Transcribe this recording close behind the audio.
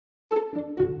Hi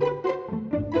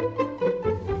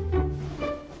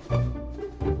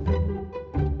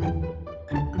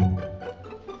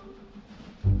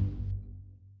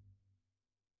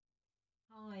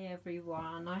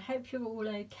everyone, I hope you're all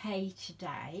okay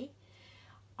today.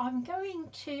 I'm going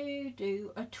to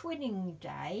do a twinning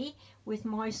day with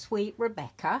my sweet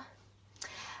Rebecca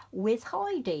with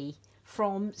Heidi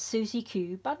from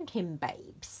SuzyQ Bunting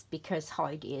Babes, because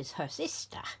Heidi is her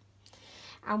sister.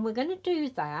 And we're going to do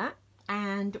that,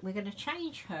 and we're going to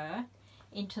change her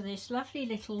into this lovely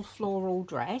little floral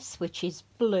dress, which is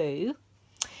blue,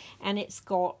 and it's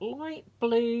got light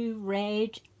blue,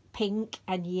 red, pink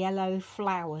and yellow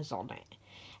flowers on it,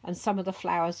 and some of the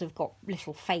flowers have got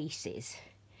little faces.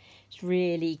 It's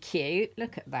really cute.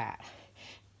 Look at that.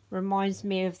 Reminds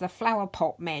me of the Flower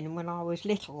Pot Men when I was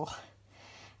little.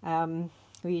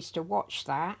 We used to watch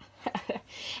that.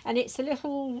 And it's a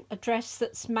little dress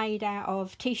that's made out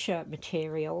of t-shirt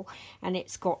material, and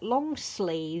it's got long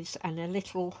sleeves and a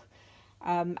little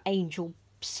angel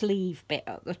sleeve bit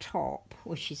at the top,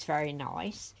 which is very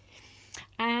nice.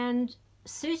 And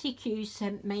SuzyQ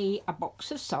sent me a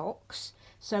box of socks,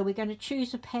 so we're going to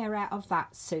choose a pair out of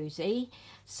that, Suzy,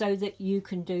 so that you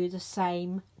can do the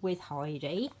same with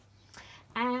Heidi.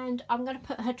 And I'm going to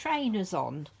put her trainers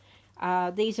on.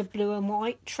 These are blue and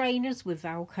white trainers with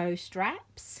Velcro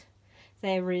straps.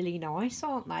 They're really nice,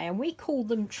 aren't they? And we call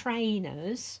them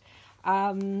trainers.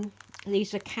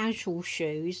 These are casual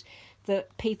shoes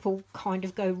that people kind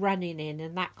of go running in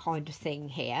and that kind of thing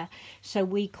here, so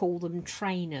we call them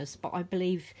trainers, but I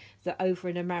believe that over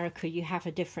in America you have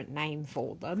a different name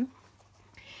for them.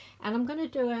 And I'm going to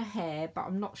do her hair, but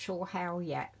I'm not sure how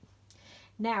yet.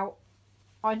 Now,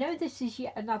 I know this is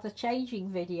yet another changing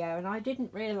video, and I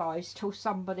didn't realise till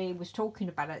somebody was talking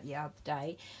about it the other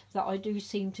day that I do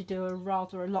seem to do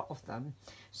rather a lot of them,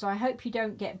 so I hope you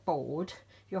don't get bored.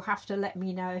 You'll have to let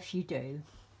me know if you do.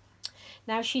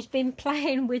 Now, she's been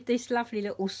playing with this lovely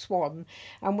little swan,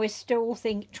 and we're still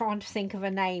trying to think of a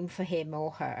name for him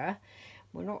or her.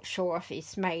 We're not sure if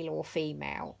it's male or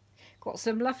female. Got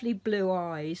some lovely blue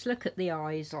eyes. Look at the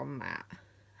eyes on that.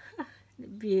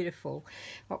 Beautiful.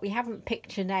 But we haven't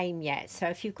picked a name yet, so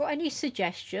if you've got any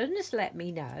suggestions, let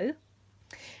me know.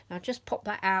 Now, just pop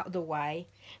that out of the way.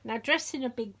 Now, dressing a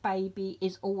big baby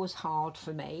is always hard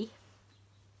for me,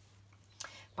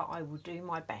 but I will do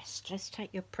my best. Just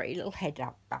take your pretty little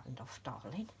headband off,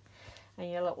 darling,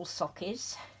 and your little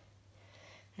sockies.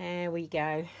 There we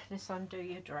go. Let's undo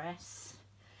your dress.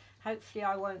 Hopefully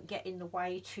I won't get in the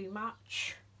way too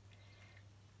much.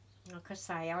 Like I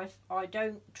say, I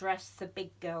don't dress the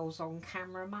big girls on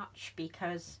camera much,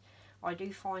 because I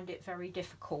do find it very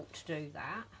difficult to do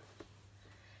that.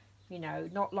 You know,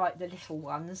 not like the little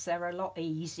ones. They're a lot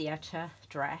easier to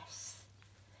dress.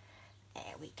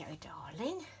 There we go,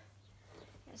 darling.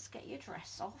 Let's get your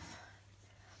dress off.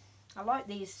 I like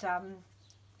these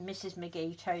Mrs.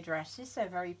 Megito dresses. They're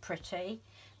very pretty.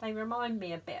 They remind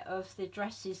me a bit of the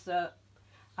dresses that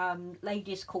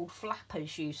ladies called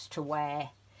flappers used to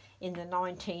wear in the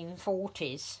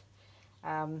 1940s.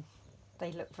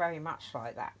 They look very much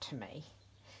like that to me.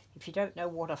 If you don't know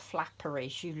what a flapper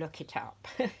is, you look it up.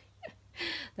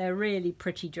 They're really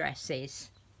pretty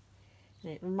dresses.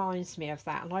 It reminds me of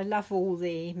that, and I love all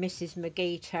the Mrs.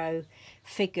 Megito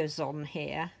figures on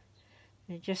here.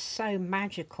 They're just so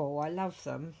magical. I love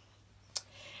them.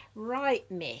 Right,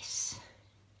 miss.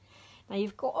 Now,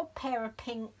 you've got a pair of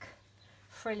pink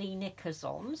frilly knickers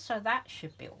on, so that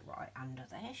should be all right under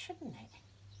there, shouldn't it?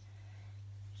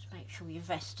 Just make sure your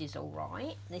vest is all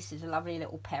right. This is a lovely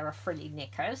little pair of frilly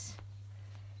knickers,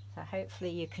 so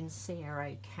hopefully you can see her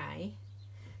okay.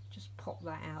 Just pop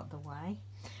that out of the way.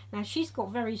 Now, she's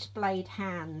got very splayed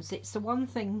hands. It's the one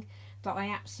thing that I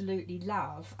absolutely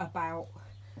love about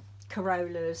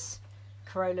Karola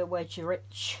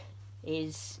Wegerich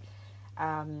is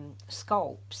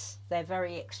sculpts. They're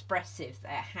very expressive,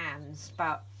 their hands,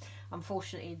 but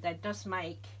unfortunately that does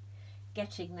make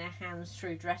getting their hands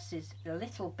through dresses a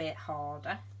little bit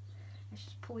harder. Let's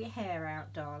just pull your hair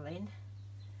out, darling.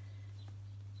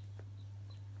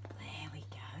 There we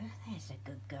go. There's a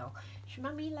good girl. Should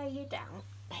Mummy lay you down?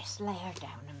 Let's lay her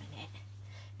down a minute,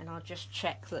 and I'll just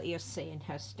check that you're seeing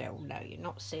her still. No, you're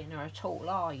not seeing her at all,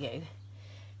 are you?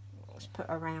 Let's put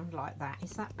her around like that.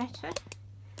 Is that better?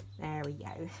 There we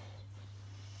go.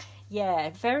 Yeah,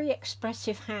 very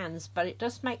expressive hands, but it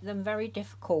does make them very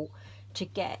difficult to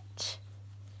get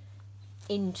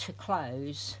into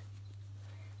clothes.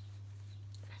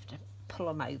 I have to pull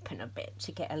them open a bit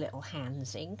to get a little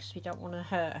hands in, because we don't want to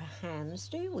hurt her hands,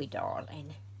 do we,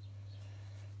 darling?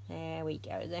 There we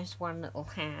go. There's one little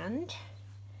hand.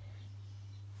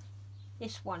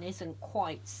 This one isn't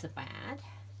quite so bad.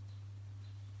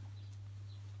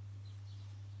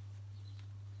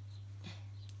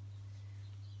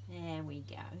 There we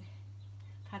go.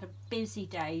 I've had a busy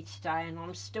day today and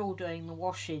I'm still doing the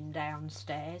washing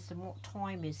downstairs. And what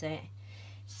time is it?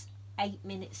 It's 8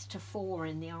 minutes to 4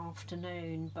 in the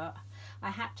afternoon, but I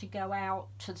had to go out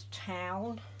to the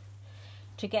town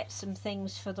to get some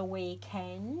things for the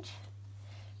weekend.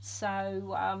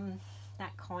 So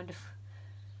that kind of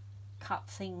cut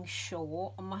things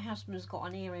short, and my husband's got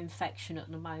an ear infection at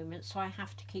the moment, so I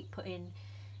have to keep putting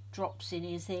drops in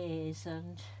his ears,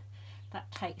 and that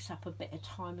takes up a bit of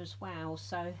time as well.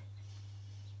 So,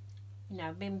 you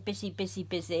know, been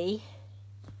busy.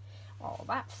 Oh,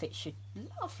 that fits you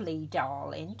lovely,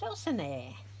 darling, doesn't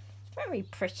it? It's very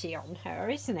pretty on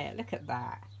her, isn't it? Look at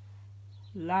that.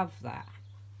 Love that.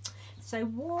 So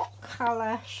what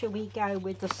colour should we go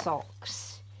with the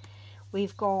socks?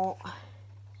 We've got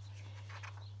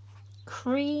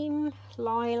cream,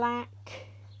 lilac,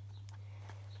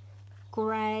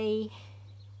 grey,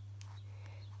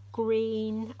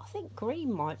 green. I think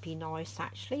green might be nice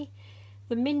actually.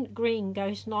 The mint green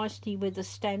goes nicely with the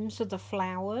stems of the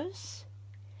flowers.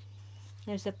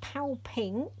 There's a pale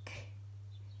pink.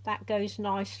 That goes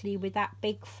nicely with that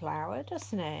big flower,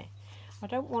 doesn't it? I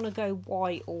don't want to go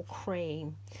white or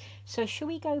cream. So shall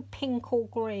we go pink or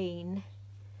green?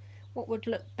 What would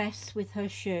look best with her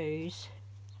shoes?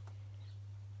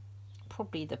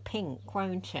 Probably the pink,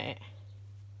 won't it?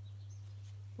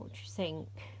 What do you think?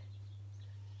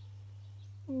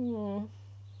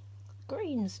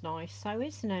 Green's nice though,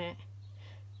 isn't it?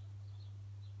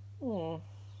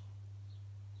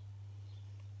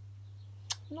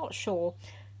 Not sure.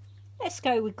 Let's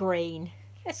go with green.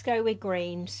 Let's go with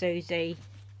green, Susie.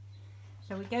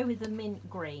 So we go with the mint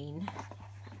green,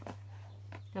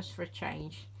 just for a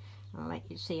change. I'll let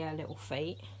you see her little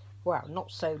feet. Well,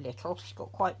 not so little. She's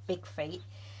got quite big feet,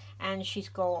 and she's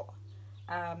got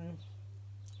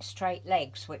straight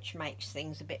legs, which makes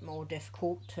things a bit more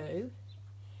difficult too.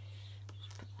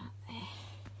 Put that there.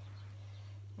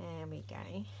 There we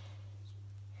go.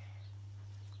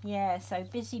 Yeah, so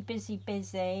busy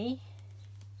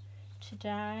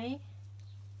today.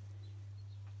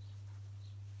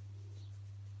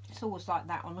 It's always like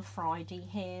that on a Friday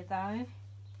here though.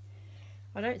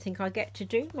 I don't think I get to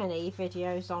do many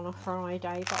videos on a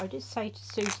Friday, but I did say to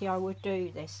Susie I would do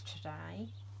this today.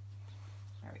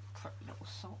 Very pretty little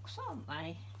socks, aren't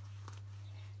they?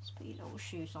 Let's put your little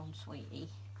shoes on, sweetie.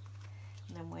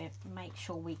 And then we'll make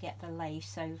sure we get the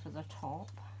lace over the top.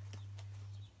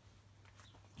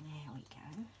 There we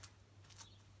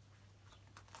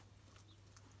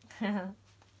go.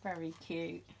 Very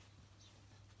cute.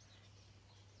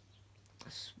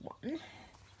 This one.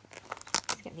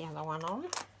 Let's get the other one on.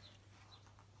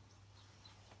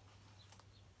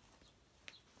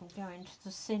 I'm going to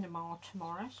the cinema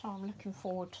tomorrow, so I'm looking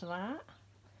forward to that.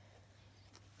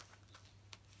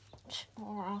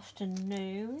 Tomorrow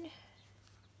afternoon.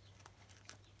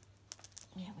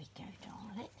 There we go,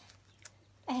 darling.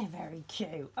 They're very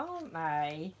cute, aren't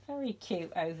they? Very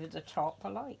cute over the top. I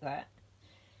like that.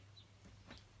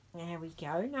 There we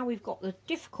go. Now we've got the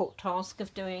difficult task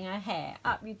of doing her hair.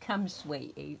 Up you come,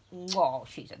 sweetie. Oh,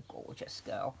 she's a gorgeous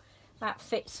girl. That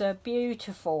fits her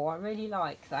beautiful. I really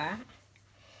like that.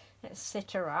 Let's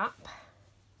sit her up.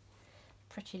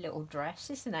 Pretty little dress,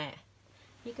 isn't it?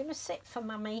 You're going to sit for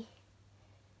mummy?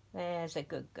 There's a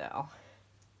good girl.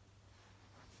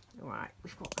 Right,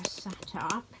 we've got her sat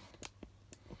up.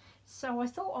 So I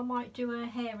thought I might do her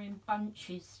hair in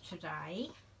bunches today.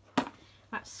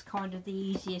 That's kind of the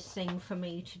easiest thing for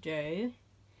me to do.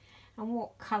 And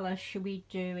what colour should we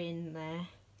do in there?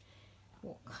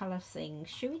 What colour things?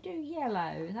 Should we do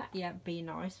yellow? That'd be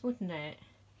nice, wouldn't it?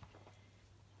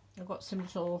 I've got some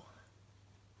little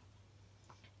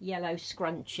yellow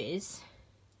scrunchies.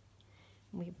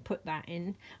 We can put that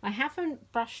in. I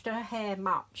haven't brushed her hair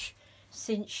much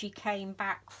since she came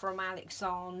back from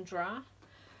Alexandra.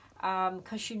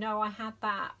 Because you know I had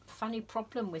that funny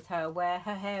problem with her where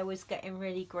her hair was getting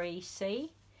really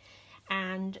greasy,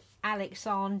 and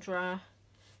Alexandra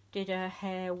did her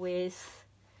hair with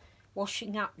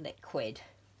washing up liquid.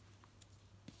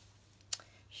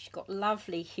 She's got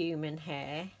lovely human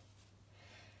hair,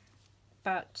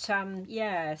 but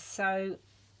yeah, so,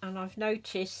 and I've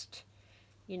noticed,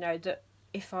 you know, that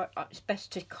if it's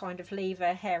best to kind of leave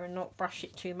her hair and not brush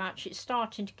it too much. It's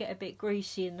starting to get a bit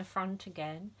greasy in the front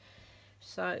again,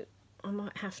 so I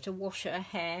might have to wash her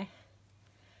hair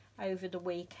over the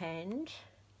weekend.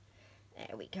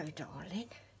 There we go, darling.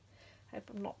 Hope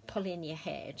I'm not pulling your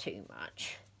hair too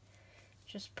much.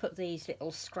 Just put these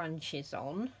little scrunchies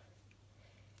on.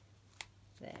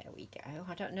 we go.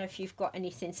 I don't know if you've got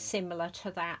anything similar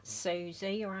to that,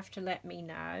 Susie. You'll have to let me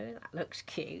know. That looks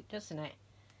cute, doesn't it?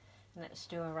 Let's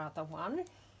do her other one.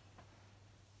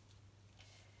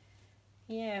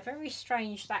 Yeah, very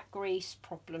strange, that grease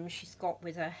problem she's got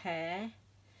with her hair.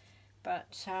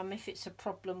 But if it's a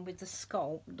problem with the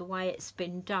sculpt, the way it's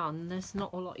been done, there's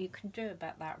not a lot you can do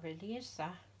about that, really, is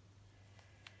there?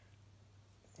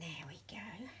 There we go.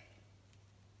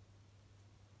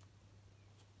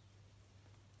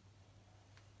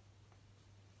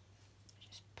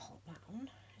 Just pop that on.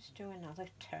 Let's do another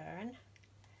turn.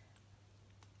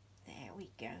 There we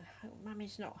go. Hope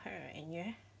Mummy's not hurting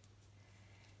you.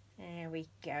 There we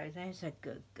go. There's a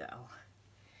good girl.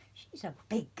 She's a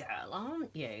big girl,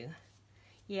 aren't you?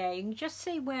 Yeah, you can just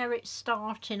see where it's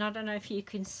starting. I don't know if you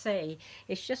can see.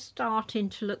 It's just starting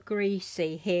to look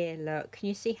greasy here, look. Can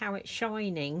you see how it's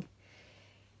shining?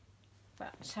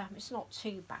 But it's not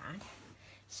too bad.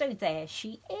 So there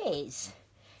she is.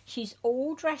 She's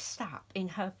all dressed up in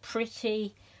her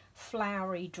pretty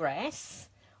flowery dress,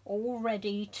 all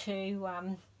ready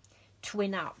to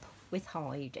twin up with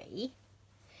Heidi.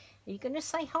 Are you going to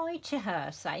say hi to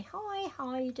her? Say, hi,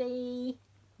 Heidi.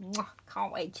 Mwah,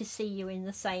 can't wait to see you in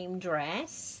the same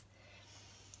dress.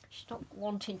 She's not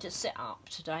wanting to sit up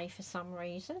today for some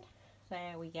reason.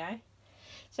 There we go.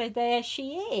 So there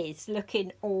she is,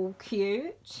 looking all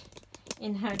cute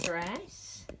in her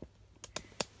dress.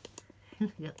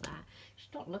 Look at that.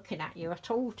 She's not looking at you at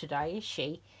all today, is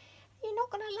she? You're not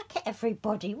going to look at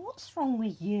everybody. What's wrong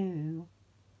with you?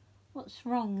 What's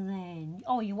wrong then?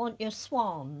 Oh, you want your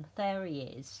swan. There he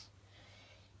is.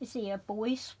 Is he a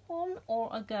boy swan or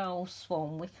a girl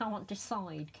swan? We can't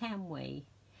decide, can we?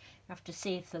 We have to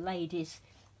see if the ladies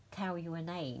tell you a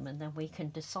name and then we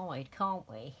can decide, can't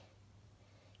we?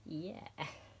 Yeah.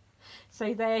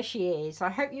 So there she is. I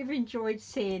hope you've enjoyed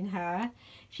seeing her.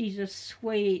 She's a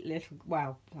sweet little,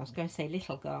 well, I was going to say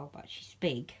little girl, but she's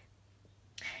big.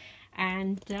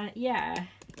 And yeah.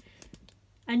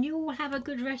 And you all have a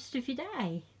good rest of your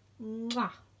day.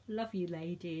 Mwah. Love you,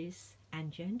 ladies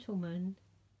and gentlemen.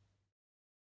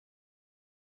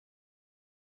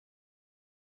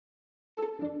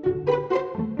 Thank you.